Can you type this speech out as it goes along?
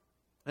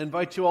I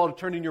invite you all to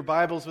turn in your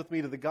Bibles with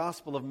me to the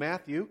Gospel of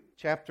Matthew,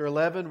 chapter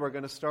 11. We're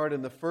going to start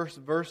in the first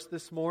verse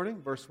this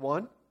morning, verse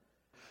 1.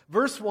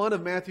 Verse 1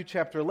 of Matthew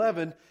chapter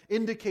 11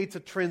 indicates a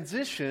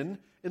transition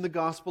in the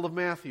Gospel of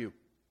Matthew.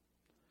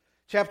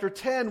 Chapter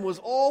 10 was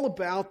all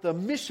about the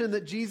mission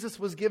that Jesus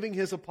was giving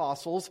his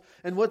apostles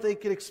and what they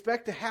could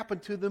expect to happen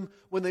to them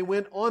when they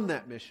went on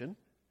that mission.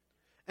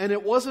 And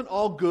it wasn't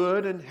all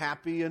good and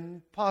happy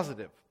and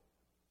positive.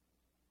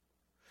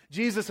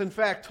 Jesus, in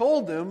fact,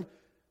 told them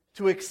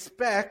to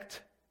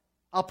expect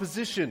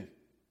opposition,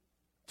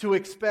 to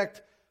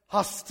expect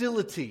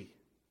hostility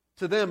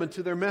to them and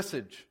to their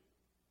message.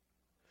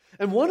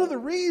 And one of the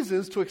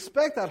reasons to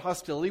expect that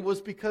hostility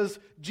was because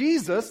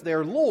Jesus,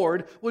 their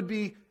Lord, would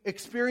be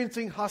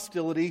experiencing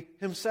hostility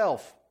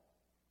himself.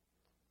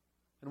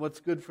 And what's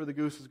good for the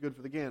goose is good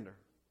for the gander.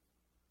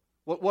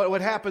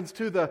 What happens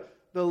to the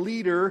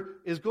leader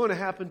is going to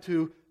happen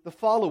to the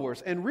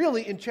followers. And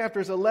really, in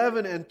chapters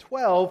 11 and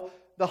 12,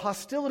 the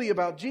hostility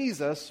about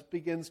Jesus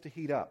begins to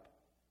heat up.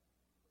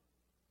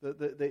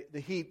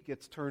 The heat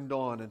gets turned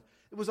on. And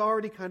it was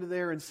already kind of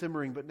there and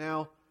simmering, but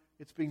now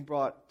it's being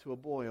brought to a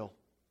boil.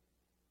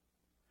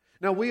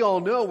 Now, we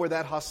all know where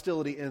that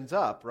hostility ends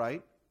up,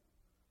 right?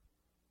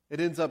 It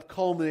ends up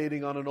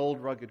culminating on an old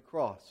rugged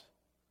cross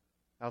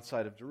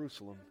outside of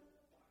Jerusalem.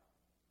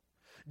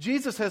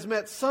 Jesus has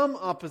met some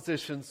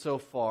opposition so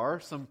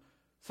far, some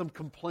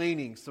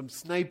complaining, some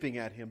sniping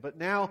at him, but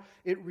now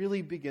it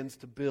really begins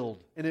to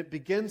build, and it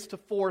begins to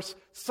force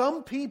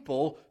some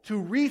people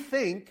to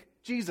rethink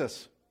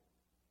Jesus,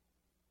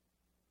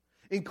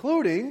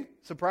 including,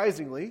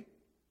 surprisingly,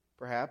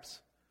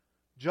 perhaps,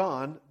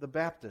 John the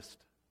Baptist.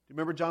 Do you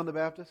remember John the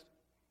Baptist?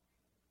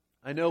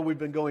 I know we've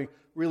been going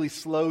really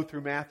slow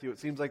through Matthew. It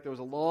seems like there was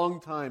a long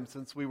time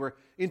since we were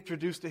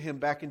introduced to him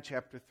back in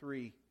chapter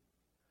 3.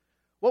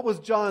 What was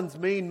John's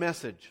main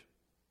message?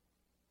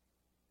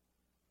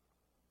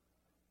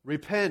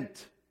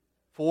 Repent,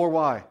 for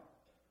why?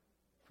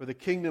 For the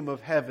kingdom of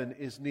heaven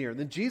is near. And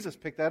then Jesus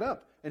picked that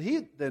up, and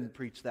he then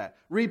preached that.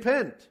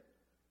 Repent,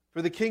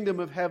 for the kingdom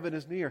of heaven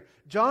is near.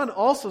 John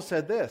also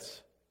said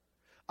this,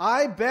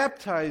 I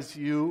baptize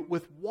you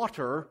with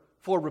water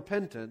for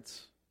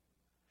repentance,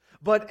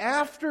 but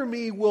after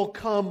me will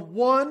come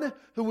one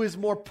who is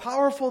more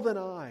powerful than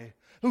I,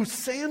 whose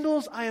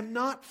sandals I am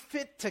not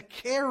fit to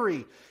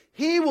carry.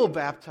 He will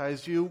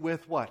baptize you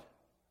with what?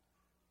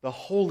 The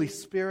Holy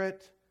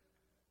Spirit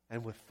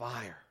and with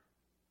fire.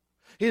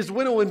 His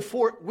winnowing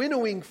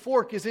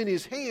fork is in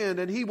his hand,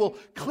 and he will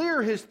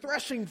clear his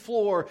threshing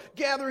floor,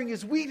 gathering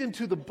his wheat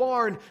into the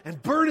barn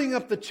and burning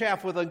up the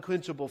chaff with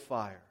unquenchable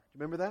fire. Do you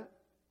remember that?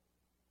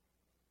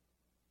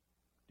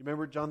 Do you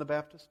remember John the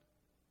Baptist?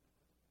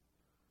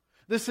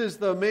 This is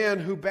the man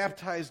who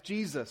baptized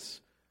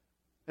Jesus.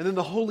 And then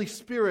the Holy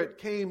Spirit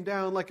came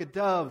down like a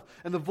dove,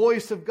 and the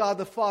voice of God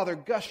the Father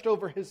gushed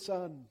over his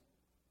Son.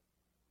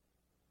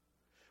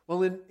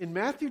 Well, in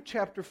Matthew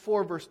chapter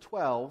 4, verse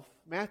 12,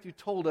 Matthew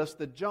told us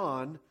that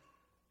John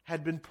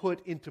had been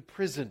put into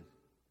prison.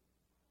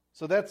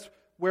 So that's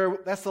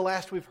the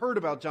last we've heard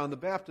about John the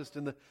Baptist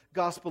in the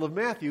Gospel of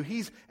Matthew.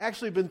 He's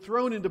actually been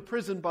thrown into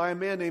prison by a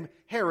man named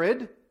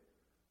Herod,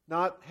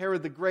 not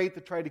Herod the Great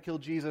that tried to kill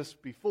Jesus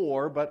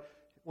before, but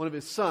one of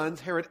his sons,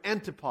 Herod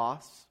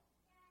Antipas.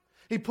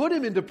 He put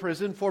him into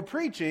prison for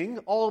preaching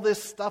all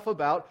this stuff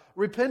about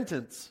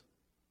repentance.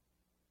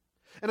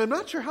 And I'm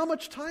not sure how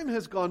much time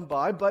has gone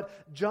by,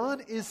 but John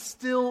is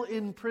still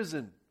in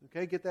prison.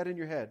 Okay, get that in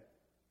your head.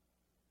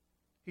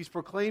 He's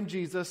proclaimed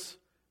Jesus.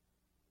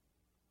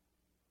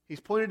 He's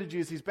pointed to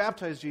Jesus. He's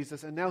baptized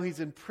Jesus. And now he's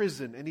in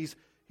prison. And he's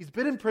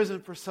been in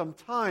prison for some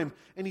time.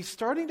 And he's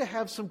starting to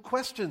have some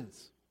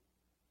questions.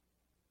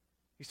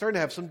 He's starting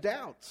to have some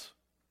doubts.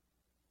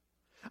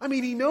 I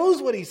mean, he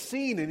knows what he's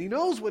seen and he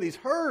knows what he's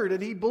heard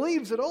and he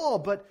believes it all.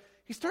 But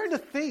he's starting to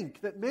think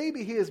that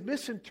maybe he has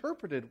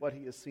misinterpreted what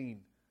he has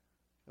seen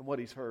and what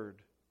he's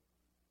heard.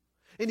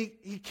 And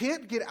he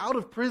can't get out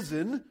of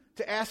prison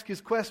to ask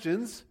his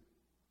questions.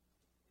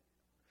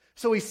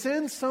 So he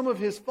sends some of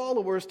his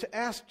followers to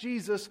ask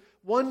Jesus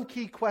one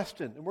key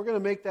question. And we're going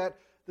to make that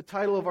the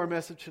title of our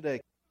message today.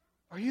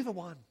 Are you the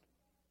one?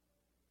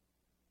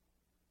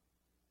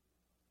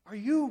 Are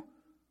you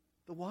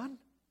the one?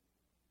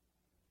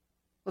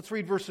 Let's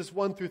read verses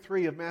 1 through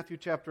 3 of Matthew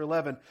chapter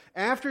 11.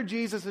 After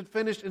Jesus had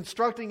finished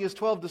instructing his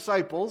 12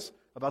 disciples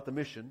about the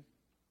mission,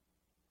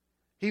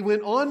 he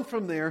went on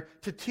from there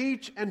to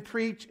teach and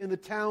preach in the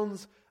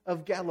towns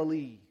of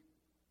Galilee.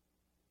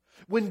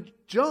 When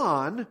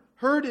John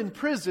heard in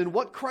prison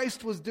what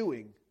Christ was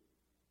doing,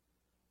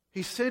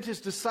 he sent his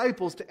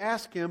disciples to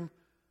ask him,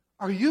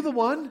 Are you the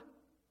one?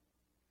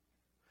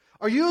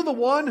 Are you the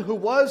one who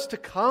was to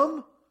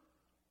come?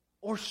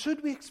 Or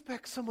should we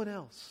expect someone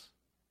else?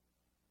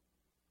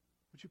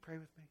 Would you pray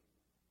with me?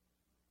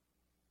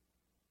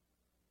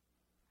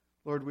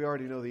 Lord, we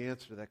already know the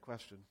answer to that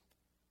question.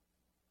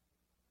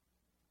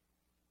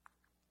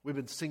 We've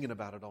been singing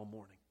about it all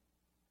morning.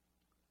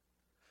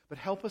 But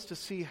help us to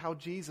see how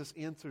Jesus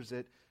answers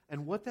it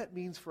and what that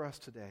means for us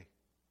today.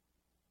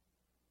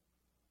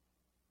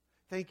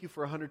 thank you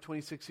for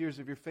 126 years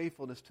of your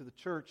faithfulness to the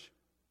church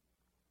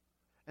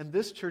and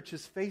this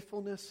church's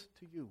faithfulness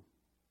to you.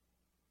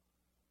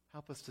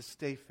 Help us to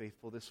stay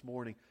faithful this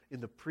morning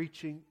in the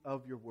preaching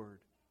of your word.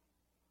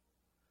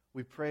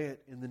 We pray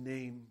it in the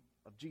name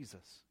of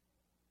Jesus.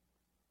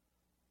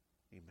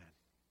 Amen.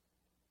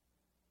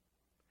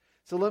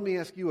 So let me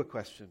ask you a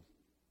question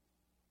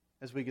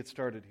as we get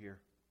started here.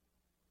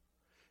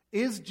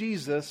 Is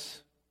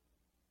Jesus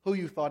who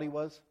you thought he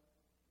was?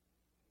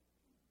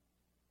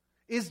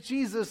 Is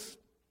Jesus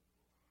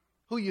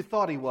who you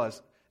thought he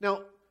was?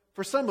 Now,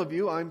 for some of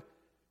you,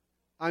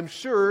 I'm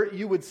sure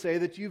you would say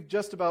that you've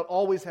just about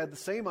always had the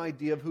same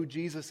idea of who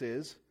Jesus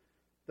is,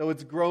 though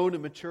it's grown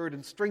and matured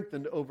and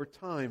strengthened over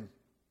time.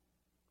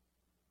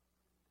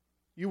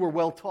 You were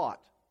well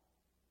taught,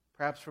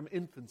 perhaps from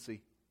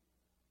infancy.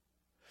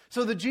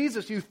 So the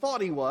Jesus you thought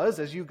he was,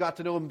 as you got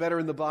to know him better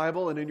in the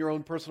Bible and in your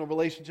own personal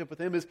relationship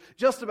with him, is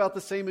just about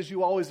the same as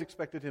you always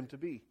expected him to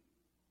be.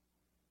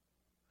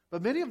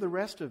 But many of the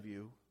rest of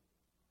you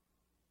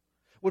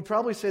would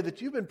probably say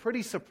that you've been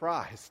pretty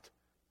surprised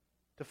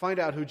to find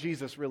out who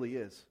Jesus really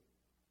is.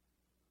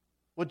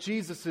 What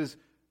Jesus is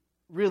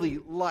really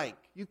like.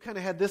 You kind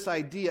of had this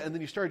idea, and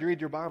then you started to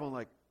read your Bible and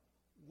like,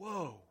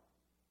 whoa.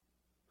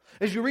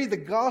 As you read the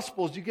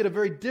Gospels, you get a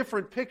very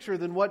different picture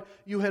than what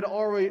you had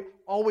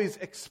always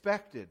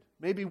expected.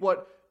 Maybe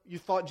what you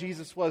thought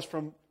Jesus was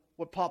from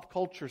what pop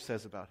culture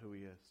says about who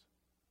he is.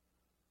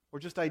 Or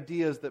just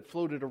ideas that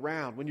floated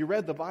around. When you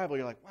read the Bible,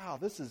 you're like, wow,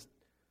 this is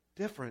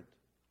different.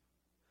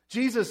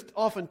 Jesus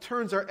often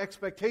turns our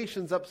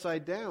expectations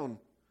upside down.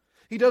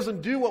 He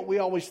doesn't do what we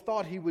always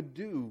thought he would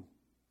do.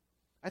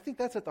 I think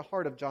that's at the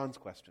heart of John's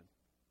question.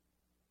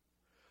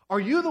 Are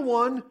you the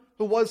one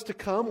who was to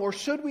come, or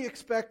should we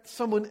expect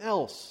someone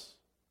else?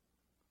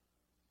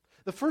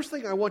 The first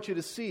thing I want you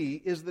to see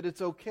is that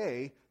it's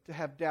okay to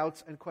have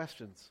doubts and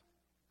questions.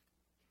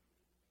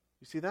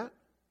 You see that?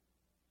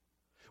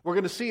 We're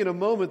going to see in a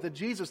moment that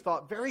Jesus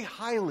thought very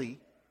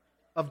highly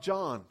of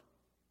John.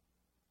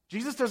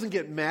 Jesus doesn't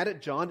get mad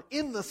at John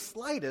in the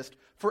slightest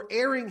for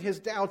airing his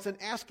doubts and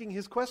asking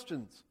his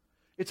questions.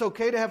 It's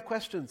okay to have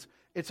questions.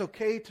 It's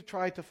okay to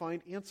try to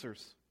find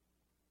answers.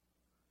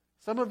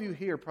 Some of you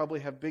here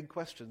probably have big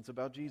questions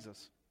about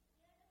Jesus.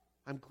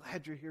 I'm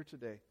glad you're here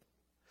today.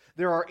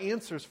 There are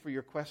answers for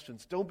your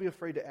questions. Don't be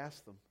afraid to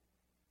ask them.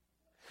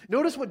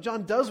 Notice what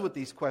John does with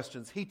these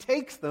questions. He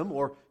takes them,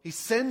 or he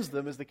sends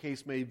them, as the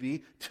case may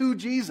be, to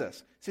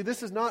Jesus. See,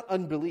 this is not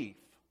unbelief.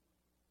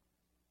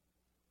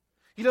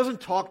 He doesn't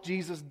talk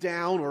Jesus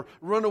down or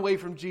run away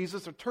from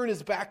Jesus or turn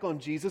his back on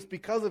Jesus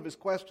because of his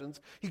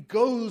questions. He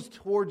goes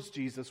towards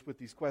Jesus with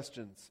these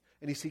questions,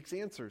 and he seeks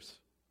answers.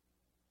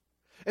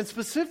 And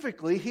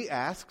specifically, he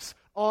asks,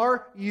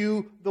 are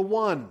you the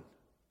one?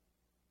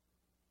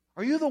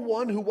 Are you the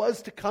one who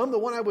was to come, the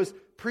one I was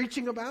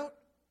preaching about?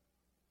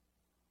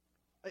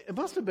 It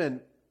must have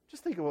been,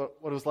 just think of what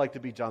it was like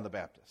to be John the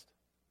Baptist.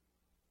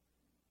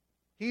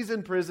 He's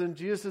in prison,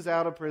 Jesus is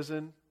out of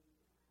prison.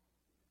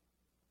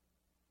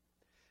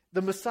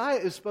 The Messiah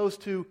is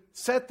supposed to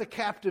set the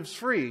captives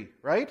free,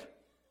 right?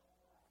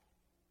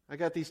 I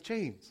got these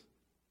chains.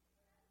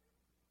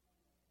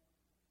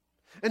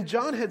 And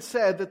John had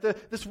said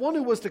that this one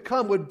who was to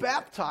come would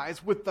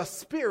baptize with the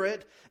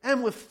Spirit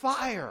and with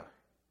fire.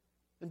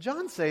 And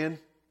John's saying,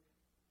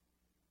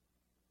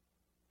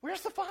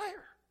 where's the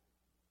fire?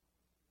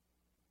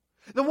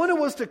 The one who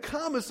was to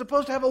come is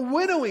supposed to have a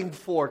winnowing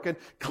fork and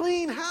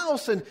clean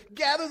house and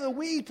gather the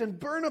wheat and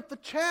burn up the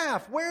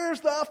chaff. Where's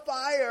the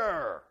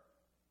fire?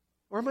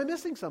 Or am I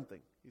missing something?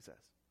 He says.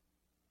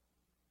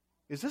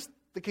 Is this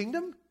the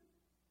kingdom?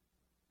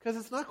 Because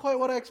it's not quite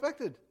what I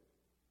expected.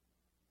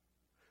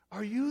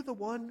 Are you the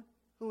one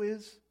who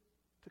is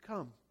to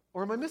come?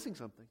 Or am I missing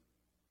something?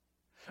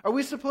 Are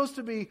we supposed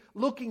to be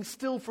looking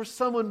still for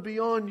someone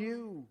beyond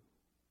you?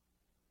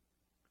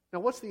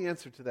 Now, what's the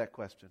answer to that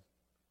question?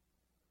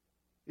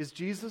 Is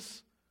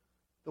Jesus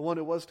the one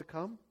who was to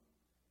come?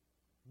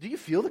 Do you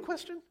feel the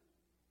question?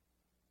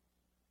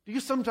 Do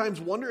you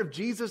sometimes wonder if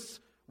Jesus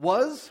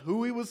was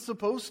who he was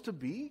supposed to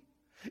be?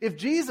 If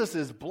Jesus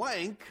is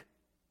blank,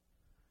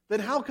 then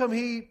how come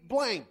he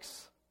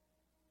blanks?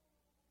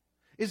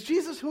 Is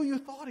Jesus who you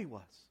thought he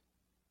was?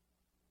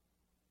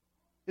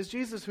 Is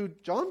Jesus who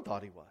John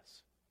thought he was?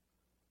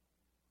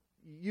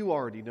 You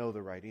already know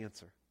the right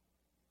answer.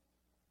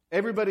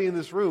 Everybody in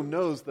this room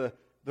knows the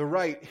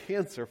right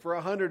answer. For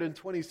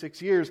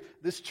 126 years,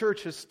 this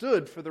church has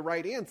stood for the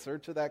right answer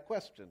to that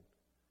question.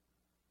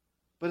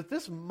 But at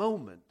this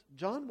moment,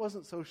 John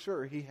wasn't so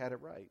sure he had it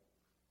right.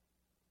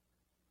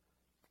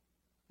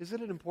 Is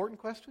it an important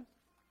question?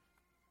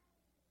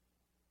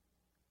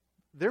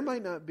 There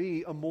might not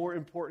be a more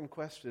important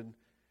question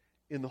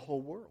in the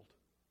whole world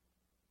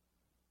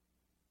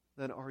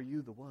than, are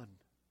you the one,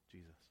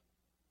 Jesus?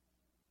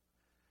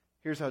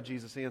 Here's how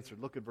Jesus answered.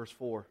 Look at verse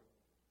 4.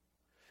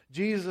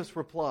 Jesus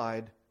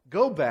replied,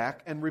 "Go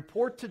back and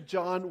report to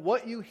John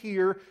what you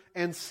hear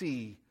and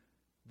see.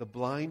 The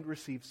blind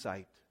receive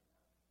sight,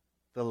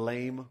 the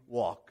lame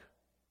walk,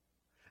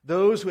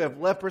 Those who have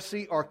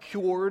leprosy are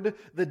cured,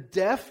 the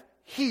deaf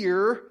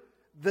hear,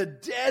 the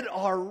dead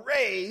are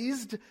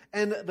raised,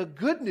 and the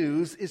good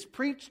news is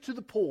preached to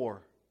the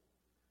poor.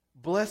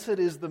 Blessed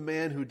is the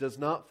man who does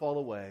not fall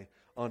away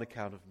on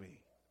account of me.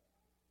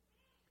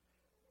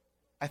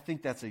 I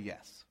think that's a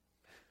yes.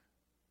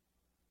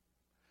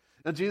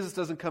 Now, Jesus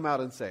doesn't come out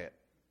and say it.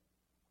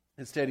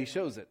 Instead, he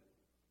shows it.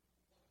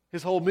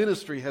 His whole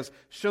ministry has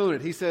shown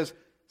it. He says,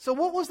 so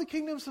what was the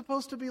kingdom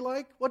supposed to be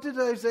like? What did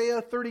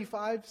Isaiah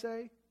 35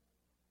 say?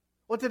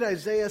 What did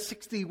Isaiah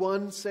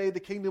 61 say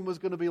the kingdom was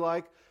going to be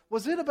like?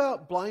 Was it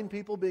about blind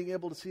people being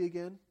able to see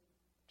again?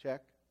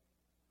 Check.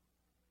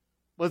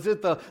 Was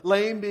it the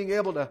lame being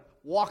able to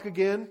walk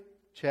again?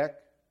 Check.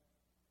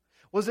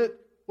 Was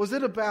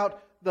it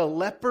about the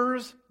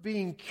lepers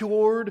being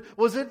cured?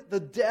 Was it the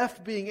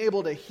deaf being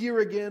able to hear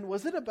again?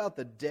 Was it about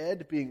the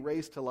dead being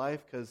raised to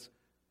life? Because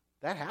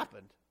that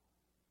happened.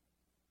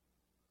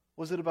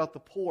 Was it about the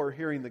poor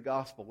hearing the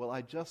gospel? Well,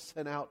 I just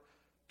sent out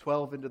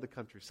 12 into the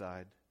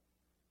countryside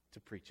to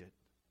preach it.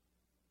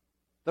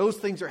 Those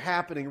things are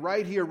happening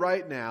right here,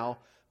 right now,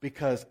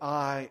 because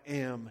I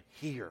am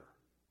here.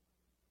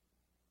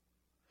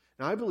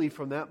 Now, I believe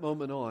from that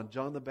moment on,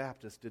 John the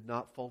Baptist did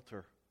not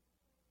falter.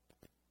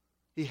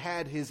 He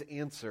had his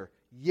answer.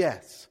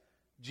 Yes,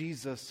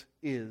 Jesus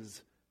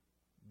is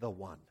the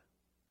one.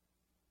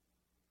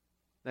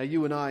 Now,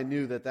 you and I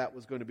knew that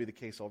was going to be the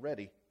case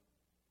already.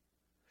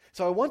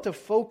 So I want to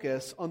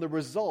focus on the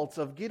results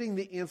of getting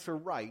the answer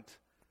right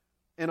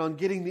and on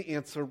getting the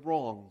answer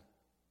wrong.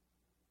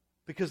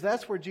 Because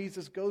that's where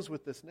Jesus goes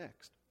with this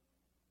next.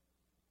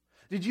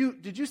 Did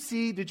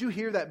you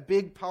hear that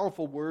big,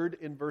 powerful word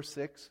in verse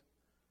 6?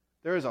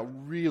 There is a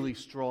really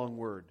strong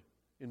word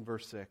in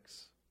verse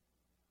 6.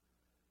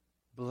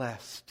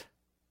 Blessed.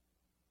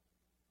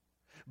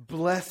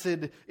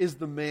 Blessed is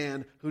the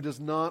man who does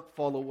not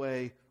fall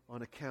away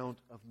on account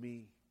of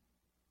me.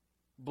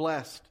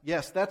 Blessed.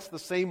 Yes, that's the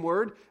same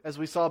word as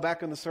we saw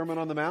back in the Sermon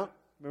on the Mount.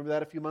 Remember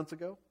that a few months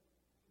ago?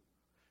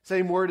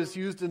 Same word is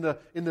used in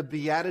the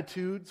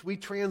Beatitudes. We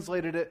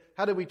translated it.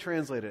 How did we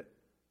translate it?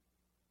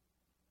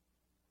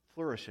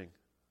 Flourishing.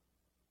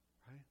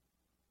 Right?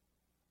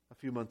 A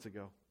few months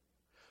ago.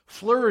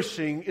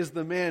 Flourishing is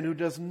the man who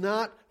does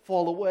not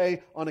fall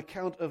away on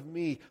account of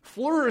me.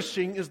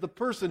 Flourishing is the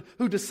person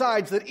who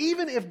decides that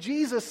even if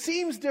Jesus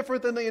seems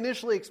different than they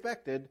initially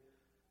expected,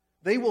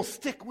 they will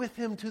stick with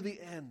him to the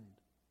end.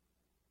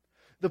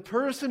 The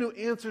person who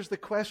answers the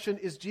question,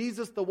 is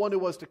Jesus the one who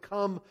was to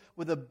come,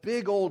 with a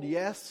big old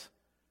yes,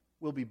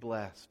 will be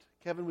blessed.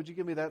 Kevin, would you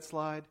give me that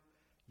slide?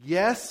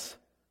 Yes,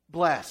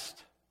 blessed.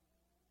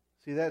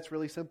 See, that's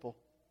really simple.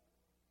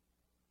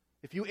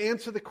 If you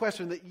answer the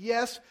question that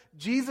yes,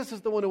 Jesus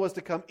is the one who was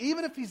to come,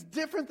 even if he's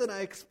different than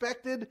I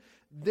expected,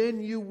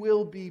 then you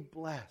will be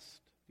blessed.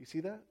 Do you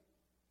see that?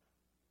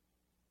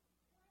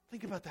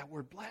 Think about that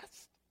word,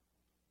 blessed.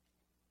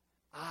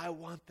 I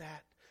want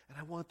that. And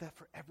I want that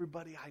for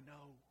everybody I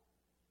know.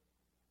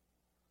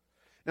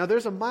 Now,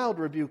 there's a mild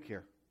rebuke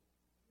here.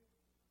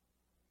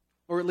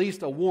 Or at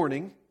least a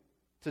warning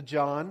to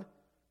John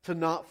to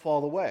not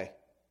fall away.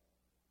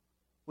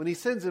 When he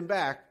sends him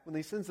back, when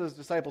he sends those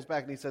disciples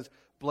back and he says,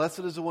 blessed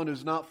is the one who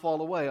does not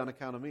fall away on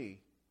account of me.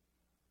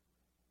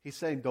 He's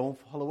saying, don't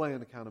fall away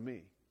on account of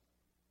me.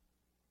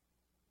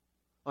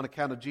 On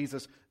account of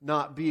Jesus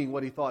not being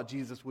what he thought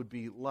Jesus would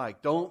be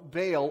like. Don't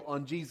bail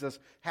on Jesus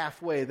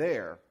halfway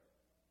there.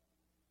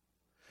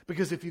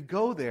 Because if you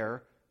go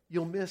there,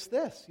 you'll miss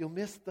this. You'll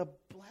miss the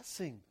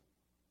blessing.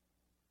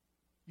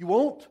 You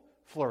won't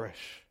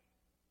flourish.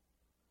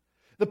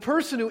 The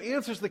person who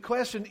answers the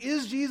question,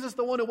 is Jesus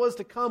the one who was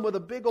to come, with a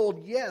big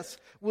old yes,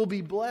 will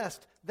be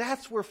blessed.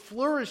 That's where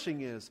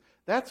flourishing is.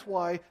 That's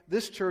why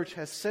this church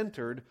has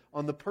centered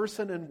on the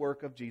person and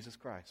work of Jesus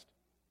Christ.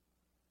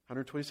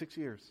 126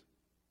 years.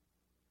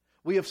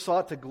 We have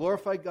sought to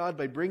glorify God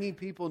by bringing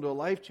people into a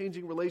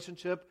life-changing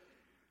relationship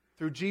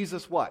through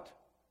Jesus what?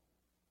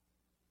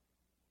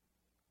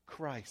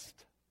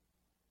 Christ.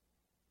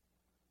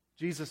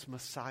 Jesus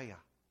Messiah.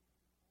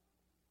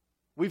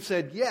 We've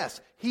said, yes,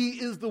 he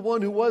is the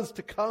one who was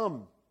to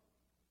come.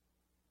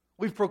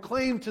 We've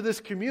proclaimed to this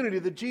community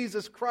that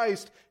Jesus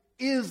Christ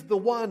is the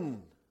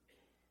one.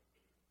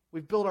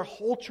 We've built our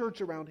whole church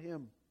around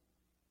him.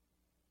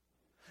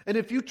 And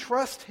if you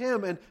trust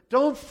him and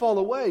don't fall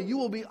away, you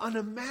will be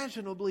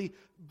unimaginably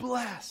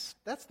blessed.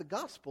 That's the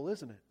gospel,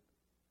 isn't it?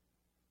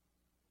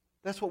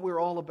 That's what we're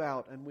all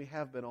about, and we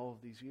have been all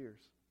of these years.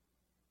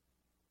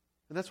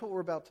 And that's what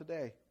we're about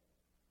today.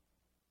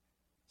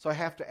 So I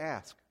have to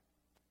ask,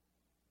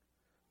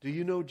 do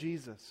you know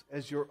Jesus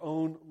as your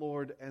own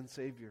Lord and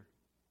Savior?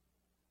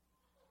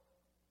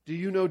 Do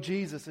you know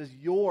Jesus as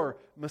your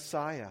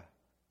Messiah,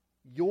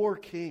 your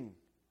King?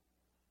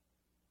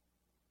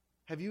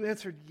 Have you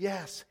answered,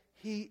 yes,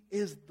 he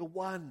is the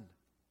one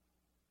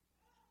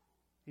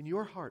in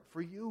your heart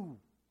for you?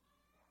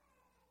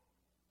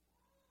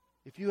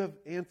 If you have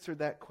answered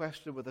that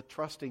question with a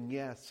trusting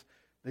yes,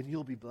 then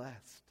you'll be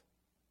blessed.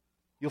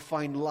 You'll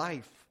find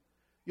life.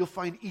 You'll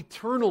find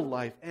eternal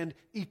life and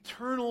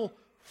eternal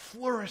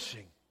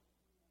flourishing.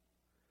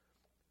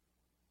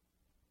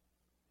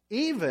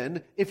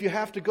 even if you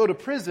have to go to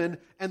prison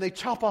and they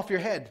chop off your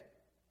head.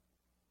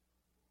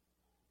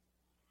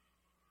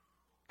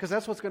 Because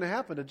that's what's going to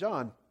happen to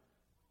John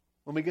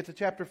when we get to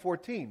chapter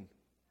 14.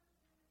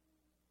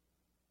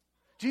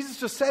 Jesus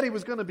just said he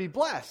was going to be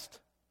blessed.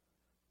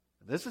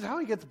 And this is how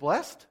he gets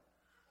blessed?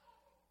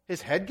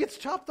 His head gets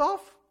chopped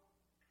off?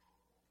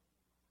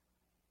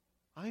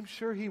 I'm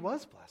sure he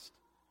was blessed.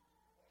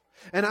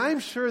 And I'm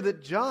sure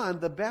that John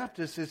the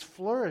Baptist is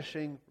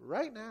flourishing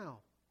right now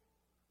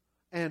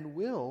and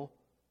will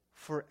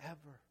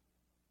forever.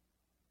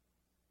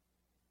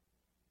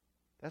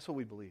 That's what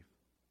we believe.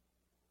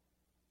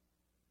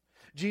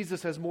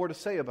 Jesus has more to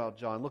say about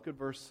John. Look at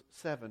verse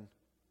 7.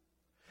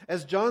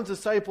 As John's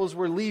disciples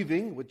were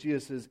leaving, with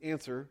Jesus'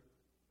 answer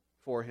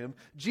for him,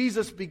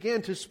 Jesus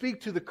began to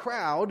speak to the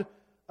crowd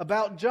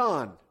about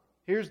John.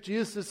 Here's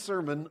Jesus'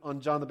 sermon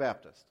on John the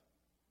Baptist.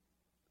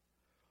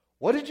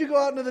 What did you go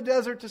out into the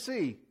desert to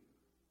see?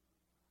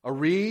 A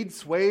reed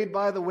swayed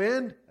by the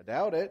wind? I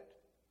doubt it.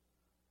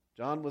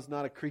 John was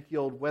not a creaky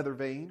old weather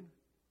vane,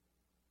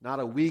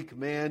 not a weak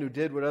man who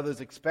did what others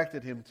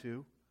expected him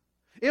to.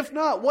 If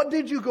not, what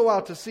did you go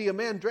out to see? A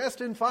man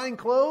dressed in fine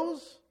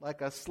clothes,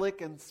 like a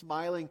slick and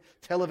smiling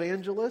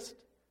televangelist?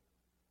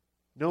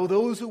 No,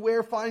 those who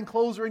wear fine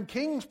clothes are in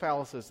king's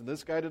palaces, and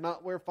this guy did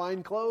not wear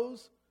fine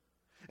clothes.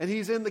 And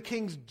he's in the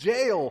king's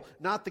jail,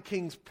 not the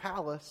king's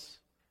palace.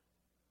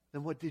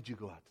 Then what did you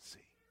go out to see?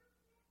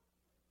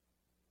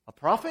 A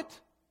prophet?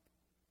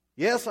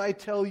 Yes, I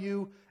tell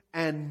you,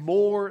 and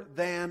more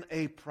than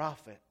a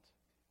prophet.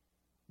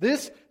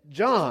 This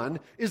John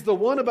is the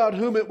one about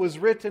whom it was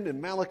written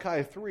in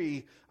Malachi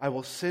 3, I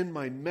will send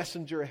my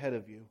messenger ahead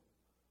of you,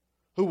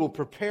 who will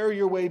prepare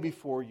your way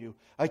before you.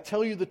 I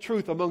tell you the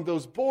truth, among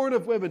those born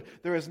of women,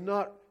 there has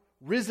not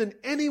risen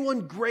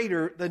anyone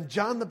greater than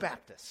John the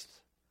Baptist.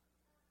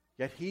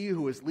 Yet he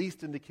who is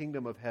least in the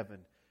kingdom of heaven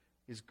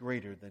is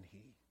greater than he.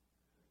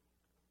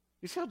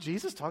 You see how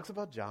Jesus talks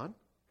about John?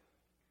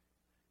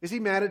 Is he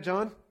mad at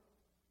John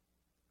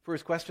for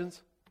his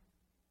questions?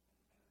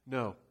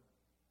 No.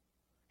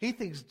 He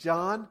thinks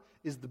John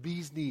is the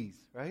bee's knees,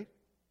 right?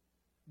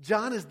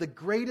 John is the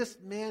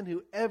greatest man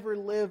who ever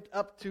lived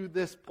up to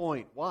this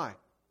point. Why?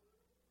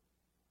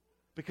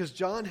 Because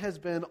John has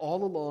been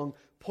all along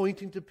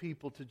pointing to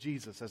people to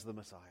Jesus as the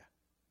Messiah.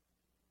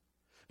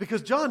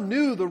 Because John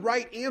knew the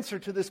right answer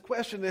to this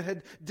question and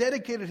had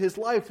dedicated his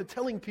life to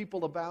telling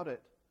people about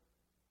it.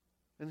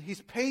 And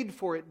he's paid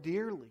for it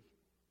dearly.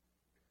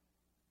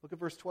 Look at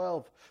verse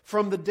 12.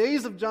 From the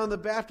days of John the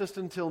Baptist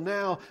until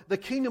now, the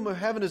kingdom of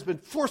heaven has been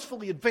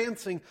forcefully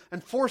advancing,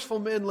 and forceful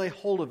men lay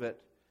hold of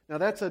it. Now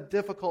that's a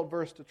difficult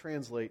verse to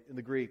translate in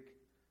the Greek.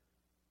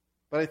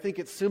 But I think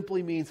it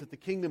simply means that the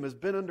kingdom has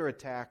been under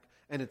attack,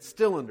 and it's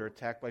still under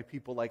attack by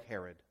people like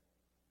Herod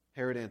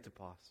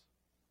Antipas.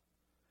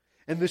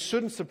 And this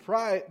shouldn't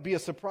be a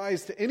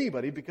surprise to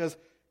anybody, because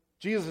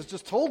Jesus has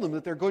just told them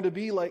that they're going to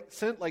be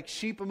sent like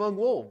sheep among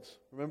wolves.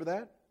 Remember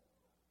that?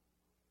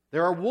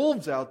 There are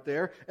wolves out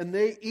there, and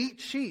they eat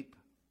sheep.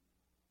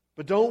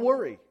 But don't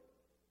worry.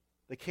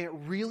 They can't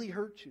really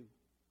hurt you,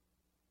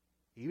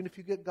 even if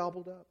you get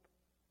gobbled up.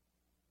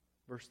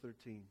 Verse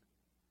 13.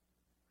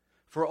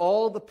 For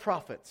all the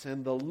prophets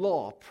and the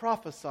law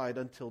prophesied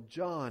until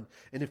John,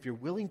 and if you're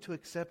willing to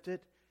accept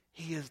it,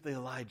 he is the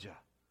Elijah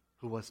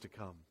who was to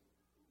come.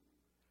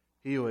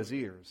 He who has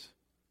ears,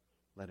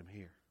 let him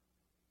hear.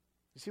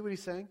 You see what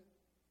he's saying?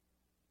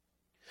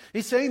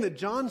 He's saying that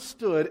John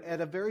stood at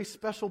a very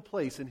special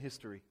place in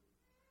history.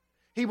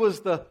 He was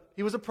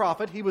a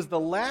prophet. He was the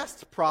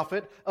last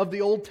prophet of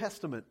the Old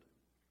Testament,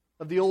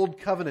 of the Old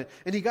Covenant.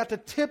 And he got to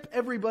tip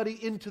everybody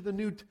into the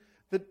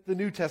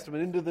New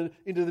Testament,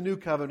 into the New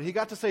Covenant. He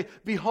got to say,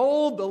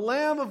 behold, the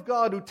Lamb of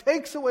God who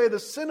takes away the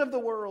sin of the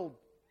world.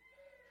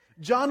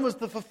 John was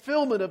the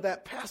fulfillment of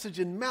that passage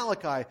in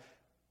Malachi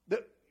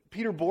that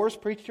Peter Boers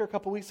preached here a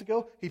couple weeks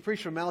ago. He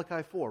preached from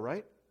Malachi 4,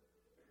 right?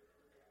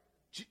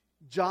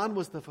 John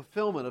was the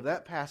fulfillment of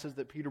that passage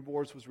that Peter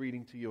Boers was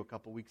reading to you a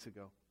couple weeks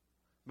ago.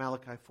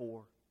 Malachi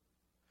 4.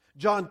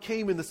 John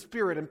came in the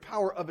spirit and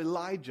power of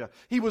Elijah.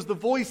 He was the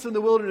voice in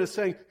the wilderness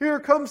saying, here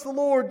comes the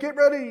Lord, get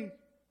ready.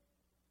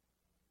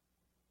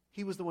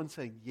 He was the one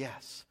saying,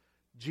 yes,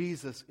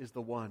 Jesus is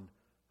the one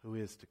who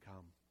is to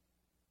come.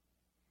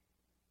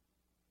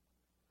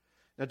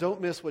 Now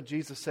don't miss what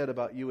Jesus said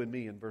about you and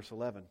me in verse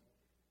 11.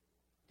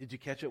 Did you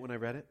catch it when I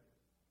read it?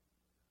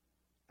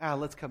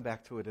 Let's come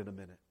back to it in a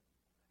minute.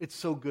 It's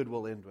so good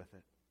we'll end with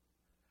it.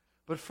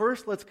 But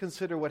first, let's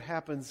consider what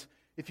happens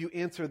if you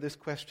answer this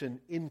question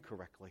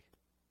incorrectly.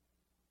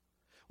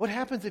 What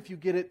happens if you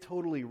get it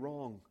totally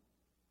wrong?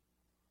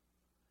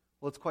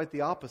 Well, it's quite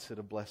the opposite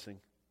of blessing.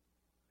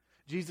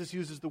 Jesus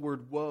uses the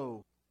word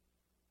woe.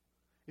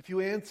 If you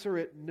answer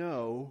it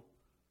no,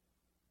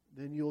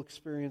 then you'll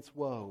experience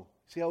woe.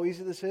 See how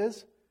easy this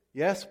is?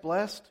 Yes,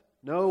 blessed.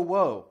 No,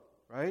 woe.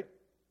 Right?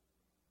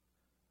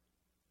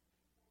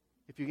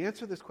 If you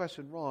answer this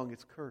question wrong,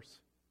 it's curse.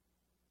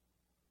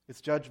 It's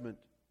judgment.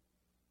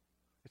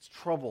 It's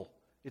trouble.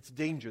 It's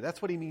danger.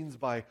 That's what he means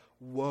by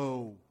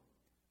woe.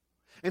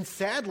 And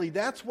sadly,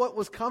 that's what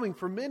was coming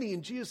for many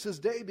in Jesus'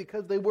 day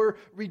because they were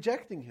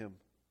rejecting him.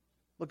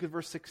 Look at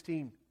verse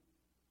 16.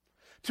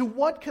 To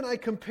what can I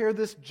compare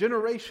this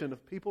generation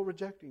of people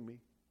rejecting me?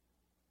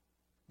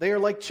 They are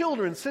like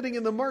children sitting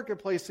in the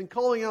marketplace and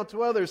calling out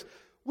to others,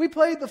 we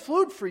played the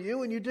flute for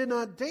you and you did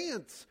not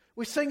dance.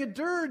 We sang a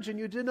dirge and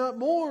you did not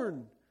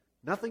mourn.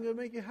 Nothing would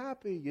make you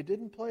happy. You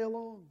didn't play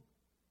along.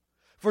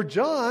 For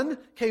John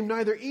came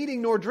neither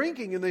eating nor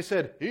drinking, and they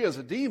said, he is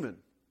a demon.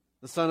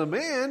 The Son of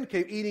Man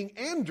came eating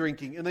and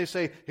drinking, and they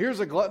say, here's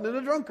a glutton and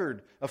a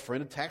drunkard, a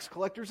friend of tax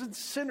collectors and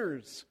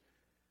sinners.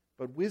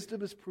 But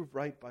wisdom is proved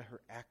right by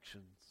her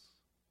actions.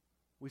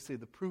 We say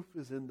the proof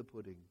is in the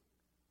pudding.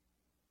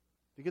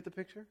 Do you get the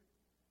picture?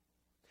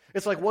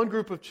 It's like one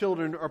group of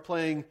children are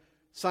playing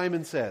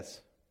Simon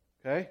Says.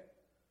 Okay?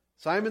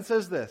 Simon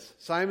says this.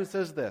 Simon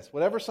says this.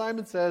 Whatever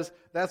Simon says,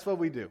 that's what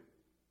we do.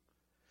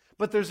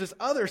 But there's this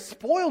other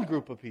spoiled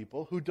group of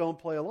people who don't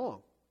play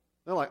along.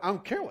 They're like, I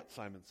don't care what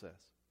Simon says.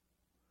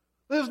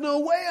 There's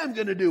no way I'm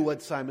going to do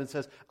what Simon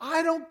says.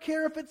 I don't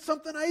care if it's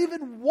something I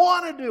even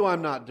want to do.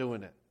 I'm not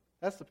doing it.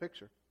 That's the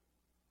picture.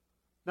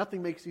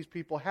 Nothing makes these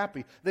people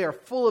happy. They are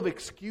full of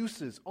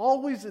excuses.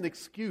 Always an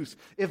excuse.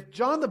 If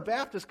John the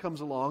Baptist comes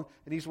along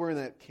and he's wearing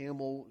that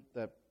camel's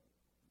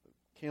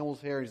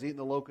hair, he's eating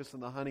the locusts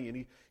and the honey,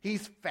 and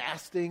he's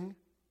fasting,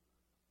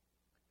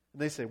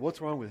 and they say,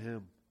 what's wrong with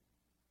him?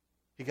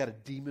 He got a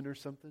demon or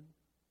something?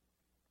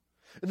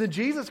 And then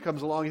Jesus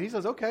comes along and he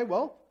says, okay,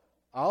 well,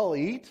 I'll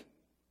eat.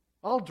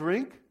 I'll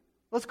drink.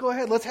 Let's go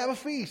ahead. Let's have a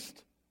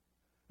feast.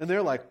 And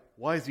they're like,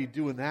 why is he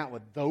doing that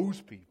with those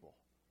people?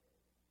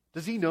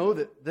 Does he know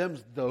that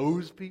them's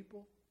those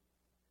people?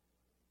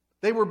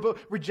 They were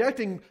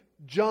rejecting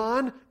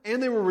John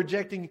and they were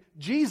rejecting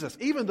Jesus,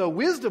 even though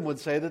wisdom would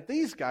say that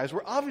these guys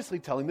were obviously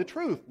telling the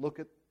truth. Look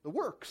at the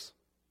works.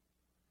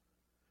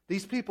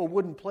 These people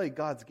wouldn't play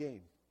God's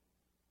game,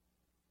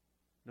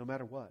 no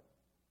matter what.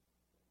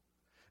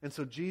 And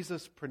so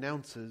Jesus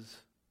pronounces,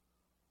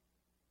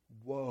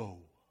 woe.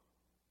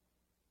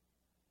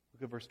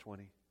 Look at verse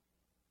 20.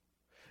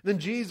 Then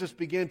Jesus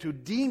began to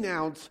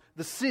denounce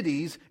the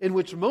cities in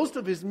which most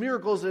of his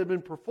miracles had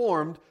been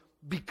performed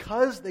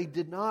because they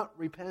did not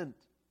repent.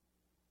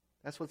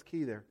 That's what's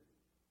key there.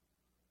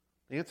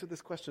 They answered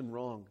this question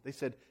wrong. They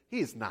said,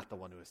 he is not the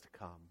one who is to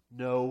come.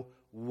 No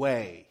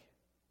way.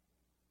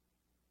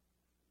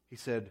 He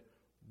said,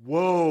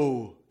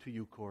 woe to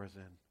you,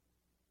 Chorazin.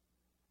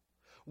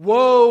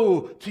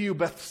 Woe to you,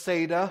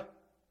 Bethsaida.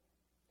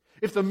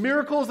 If the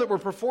miracles that were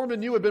performed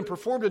in you had been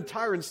performed in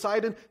Tyre and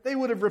Sidon, they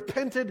would have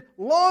repented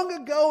long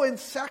ago in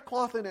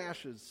sackcloth and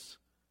ashes.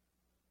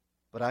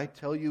 But I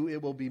tell you,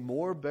 it will be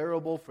more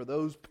bearable for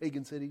those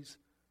pagan cities,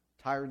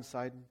 Tyre and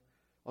Sidon,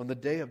 on the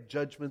day of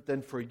judgment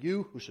than for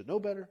you who should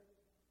know better.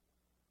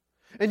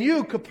 And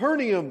you,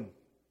 Capernaum,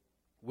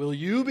 will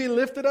you be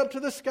lifted up to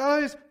the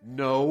skies?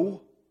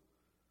 No,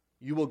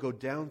 you will go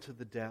down to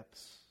the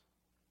depths.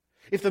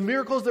 If the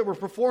miracles that were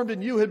performed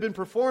in you had been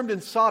performed in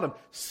Sodom,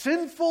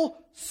 sinful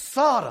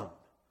Sodom,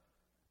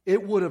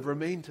 it would have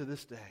remained to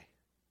this day.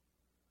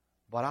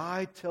 But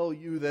I tell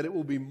you that it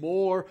will be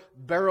more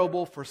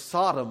bearable for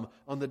Sodom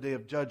on the day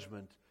of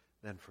judgment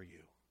than for you.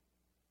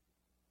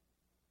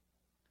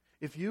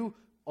 If you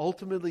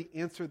ultimately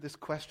answer this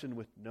question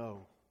with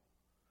no,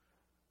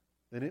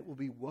 then it will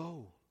be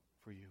woe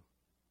for you.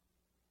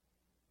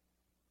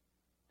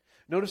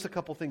 Notice a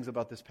couple things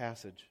about this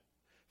passage.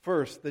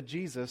 First, that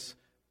Jesus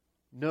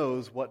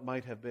knows what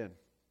might have been.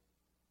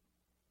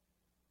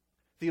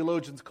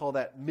 Theologians call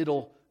that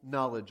middle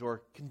knowledge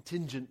or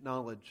contingent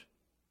knowledge.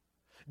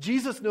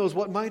 Jesus knows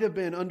what might have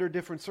been under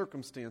different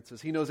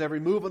circumstances. He knows every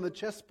move on the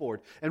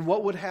chessboard and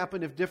what would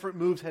happen if different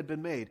moves had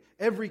been made.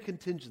 Every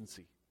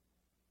contingency.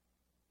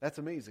 That's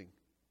amazing.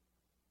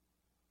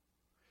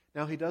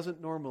 Now, he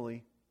doesn't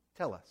normally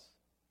tell us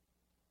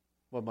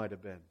what might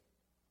have been.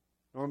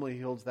 Normally, he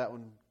holds that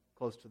one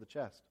close to the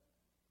chest.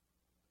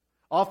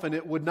 Often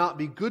it would not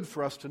be good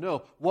for us to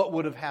know what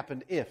would have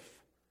happened if,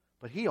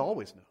 but he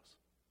always knows.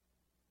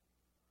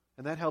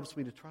 And that helps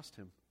me to trust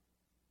him.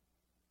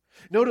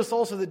 Notice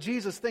also that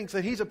Jesus thinks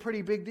that he's a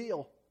pretty big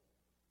deal,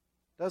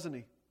 doesn't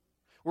he?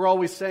 We're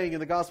always saying in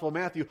the Gospel of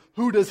Matthew,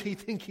 who does he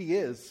think he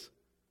is?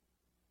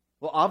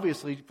 Well,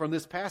 obviously, from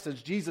this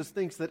passage, Jesus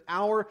thinks that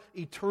our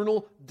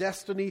eternal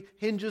destiny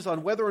hinges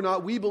on whether or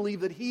not we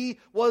believe that he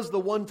was the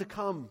one to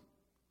come.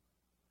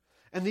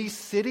 And these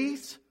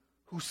cities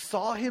who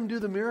saw him do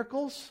the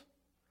miracles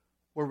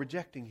were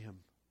rejecting him.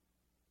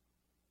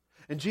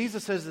 And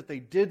Jesus says that they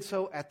did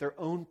so at their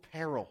own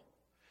peril.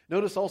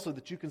 Notice also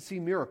that you can see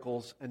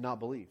miracles and not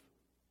believe.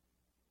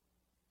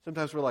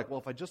 Sometimes we're like, well,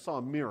 if I just saw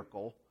a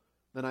miracle,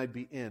 then I'd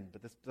be in.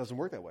 But this doesn't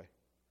work that way.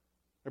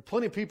 There are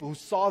plenty of people who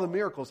saw the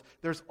miracles.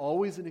 There's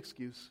always an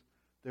excuse.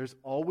 There's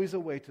always a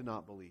way to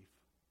not believe.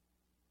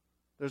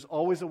 There's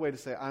always a way to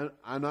say,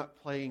 I'm not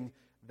playing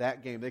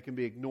that game. They can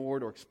be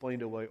ignored or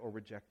explained away or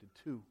rejected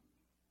too.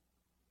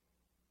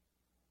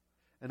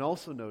 And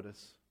also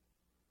notice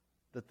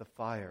that the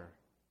fire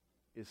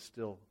is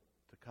still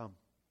to come.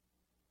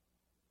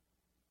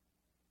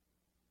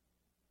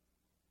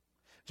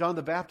 John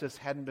the Baptist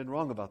hadn't been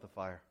wrong about the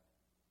fire.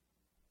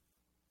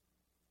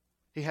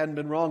 He hadn't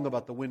been wrong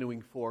about the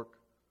winnowing fork,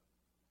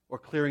 or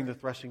clearing the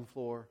threshing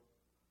floor,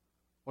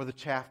 or the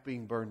chaff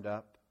being burned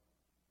up.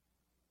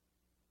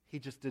 He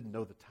just didn't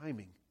know the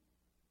timing.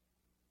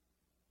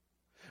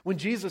 When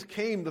Jesus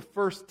came the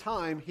first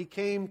time, He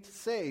came to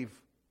save.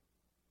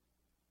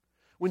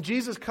 When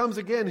Jesus comes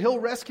again, He'll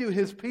rescue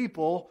His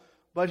people,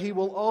 but He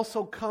will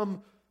also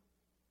come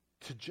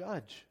to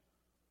judge.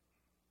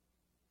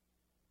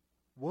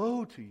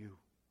 Woe to you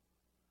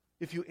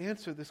if you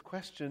answer this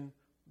question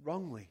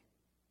wrongly.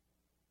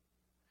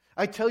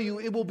 I tell you,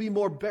 it will be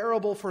more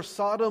bearable for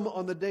Sodom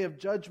on the day of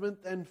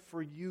judgment than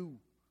for you.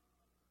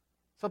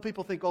 Some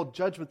people think, oh,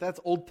 judgment, that's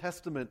Old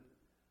Testament.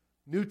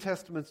 New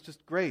Testament's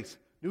just grace.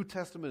 New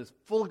Testament is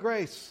full of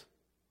grace.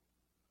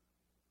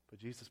 But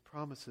Jesus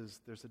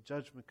promises there's a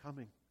judgment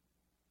coming.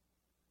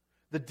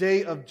 The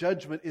day of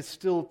judgment is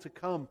still to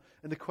come.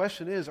 And the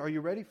question is, are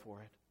you ready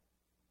for it?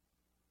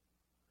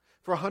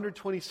 For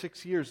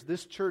 126 years,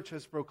 this church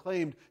has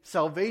proclaimed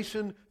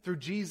salvation through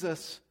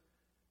Jesus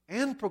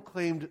and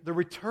proclaimed the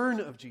return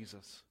of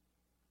Jesus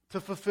to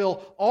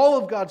fulfill all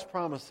of God's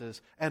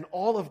promises and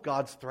all of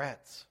God's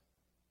threats.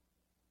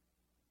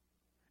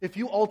 If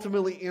you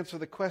ultimately answer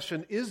the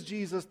question, is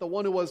Jesus the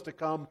one who was to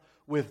come,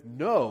 with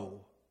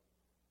no,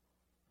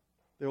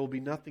 there will be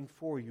nothing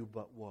for you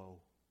but woe.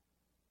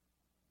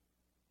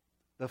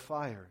 The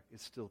fire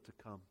is still to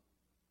come.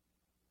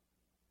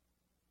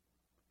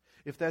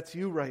 If that's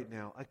you right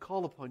now, I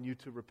call upon you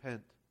to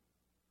repent.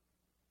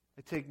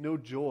 I take no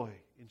joy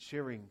in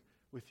sharing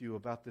with you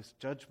about this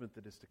judgment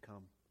that is to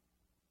come.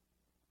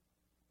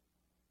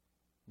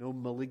 No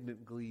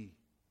malignant glee.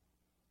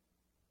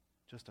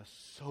 Just a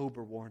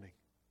sober warning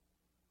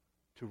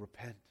to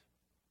repent.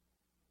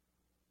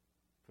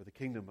 For the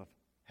kingdom of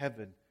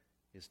heaven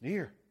is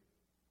near.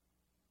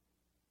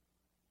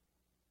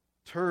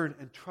 Turn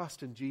and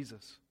trust in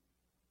Jesus,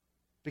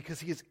 because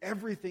He is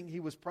everything He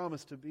was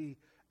promised to be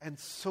and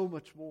so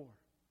much more.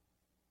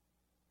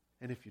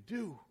 And if you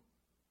do,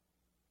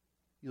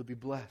 you'll be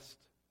blessed.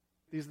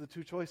 These are the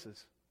two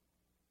choices.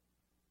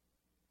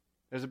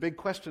 There's a big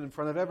question in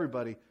front of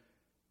everybody.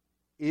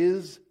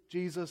 Is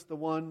Jesus the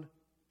one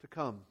to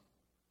come?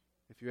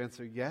 If you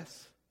answer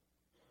yes,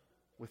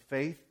 with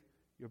faith,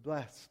 you're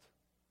blessed.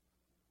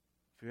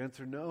 If you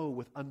answer no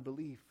with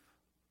unbelief,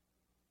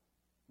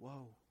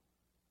 woe.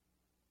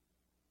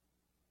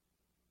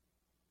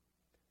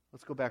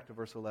 Let's go back to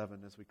verse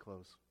 11 as we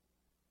close.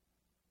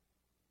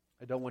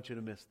 I don't want you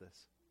to miss this.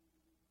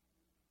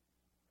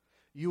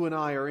 You and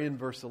I are in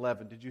verse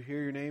 11. Did you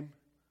hear your name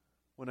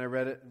when I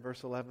read it in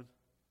verse 11?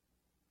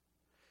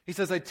 He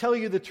says, I tell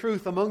you the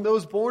truth, among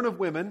those born of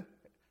women.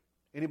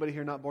 Anybody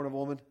here not born of a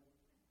woman?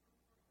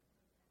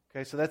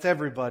 Okay, so that's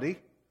everybody.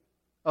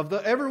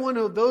 Everyone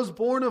of those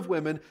born of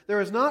women, there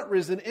has not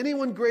risen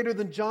anyone greater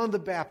than John the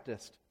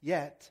Baptist.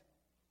 Yet,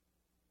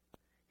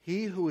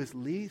 he who is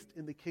least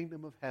in the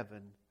kingdom of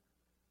heaven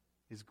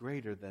is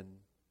greater than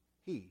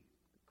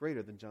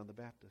John the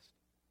Baptist.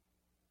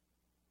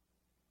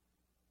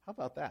 How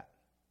about that?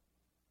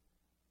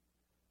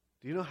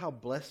 Do you know how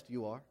blessed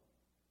you are?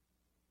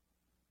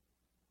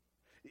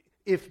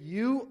 If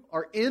you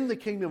are in the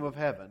kingdom of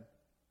heaven,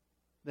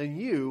 then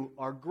you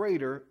are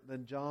greater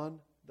than John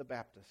the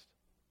Baptist.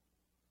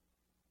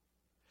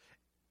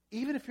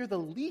 Even if you're the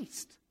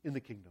least in the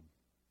kingdom,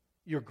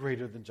 you're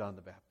greater than John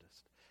the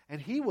Baptist. And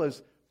he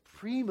was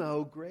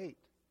primo great.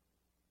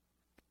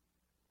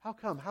 How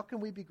come? How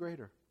can we be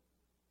greater?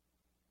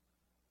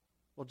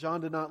 Well,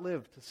 John did not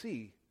live to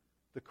see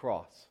the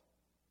cross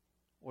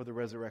or the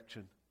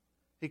resurrection.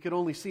 He could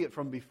only see it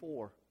from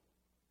before.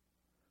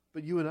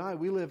 But you and I,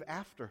 we live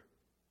after.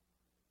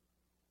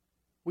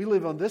 We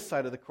live on this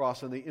side of the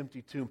cross in the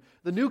empty tomb.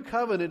 The new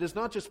covenant is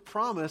not just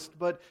promised,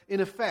 but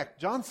in effect.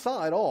 John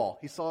saw it all.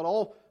 He saw it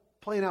all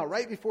playing out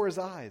right before his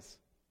eyes.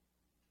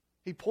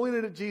 He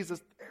pointed at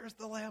Jesus, there's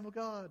the Lamb of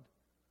God.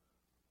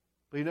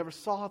 But he never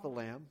saw the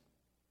Lamb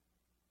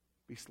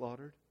be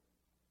slaughtered.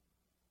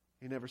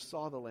 He never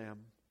saw the Lamb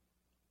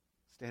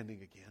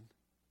standing again.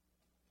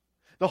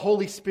 The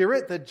Holy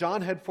Spirit that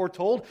John had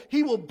foretold,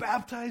 He will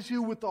baptize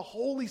you with the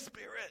Holy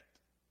Spirit.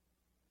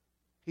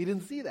 He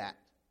didn't see that.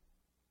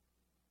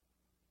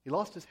 He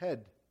lost his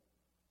head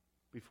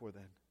before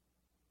then.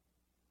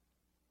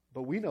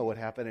 But we know what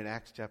happened in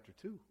Acts chapter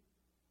 2.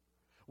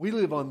 We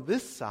live on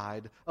this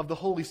side of the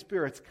Holy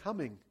Spirit's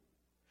coming.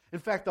 In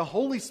fact, the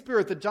Holy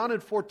Spirit that John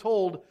had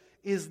foretold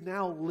is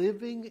now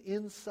living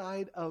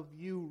inside of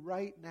you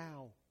right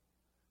now,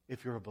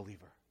 if you're a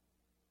believer.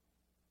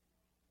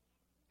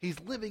 He's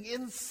living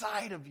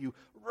inside of you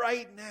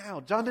right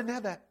now. John didn't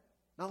have that.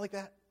 Not like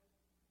that.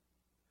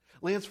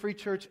 Lance Free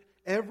Church,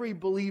 every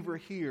believer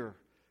here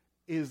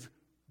is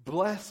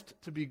blessed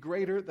to be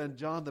greater than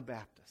John the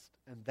Baptist.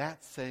 And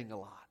that's saying a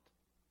lot.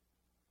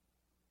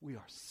 We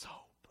are so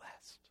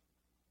blessed.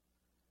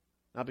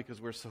 Not because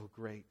we're so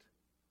great,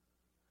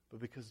 but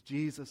because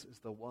Jesus is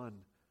the one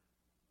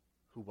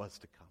who was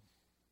to come.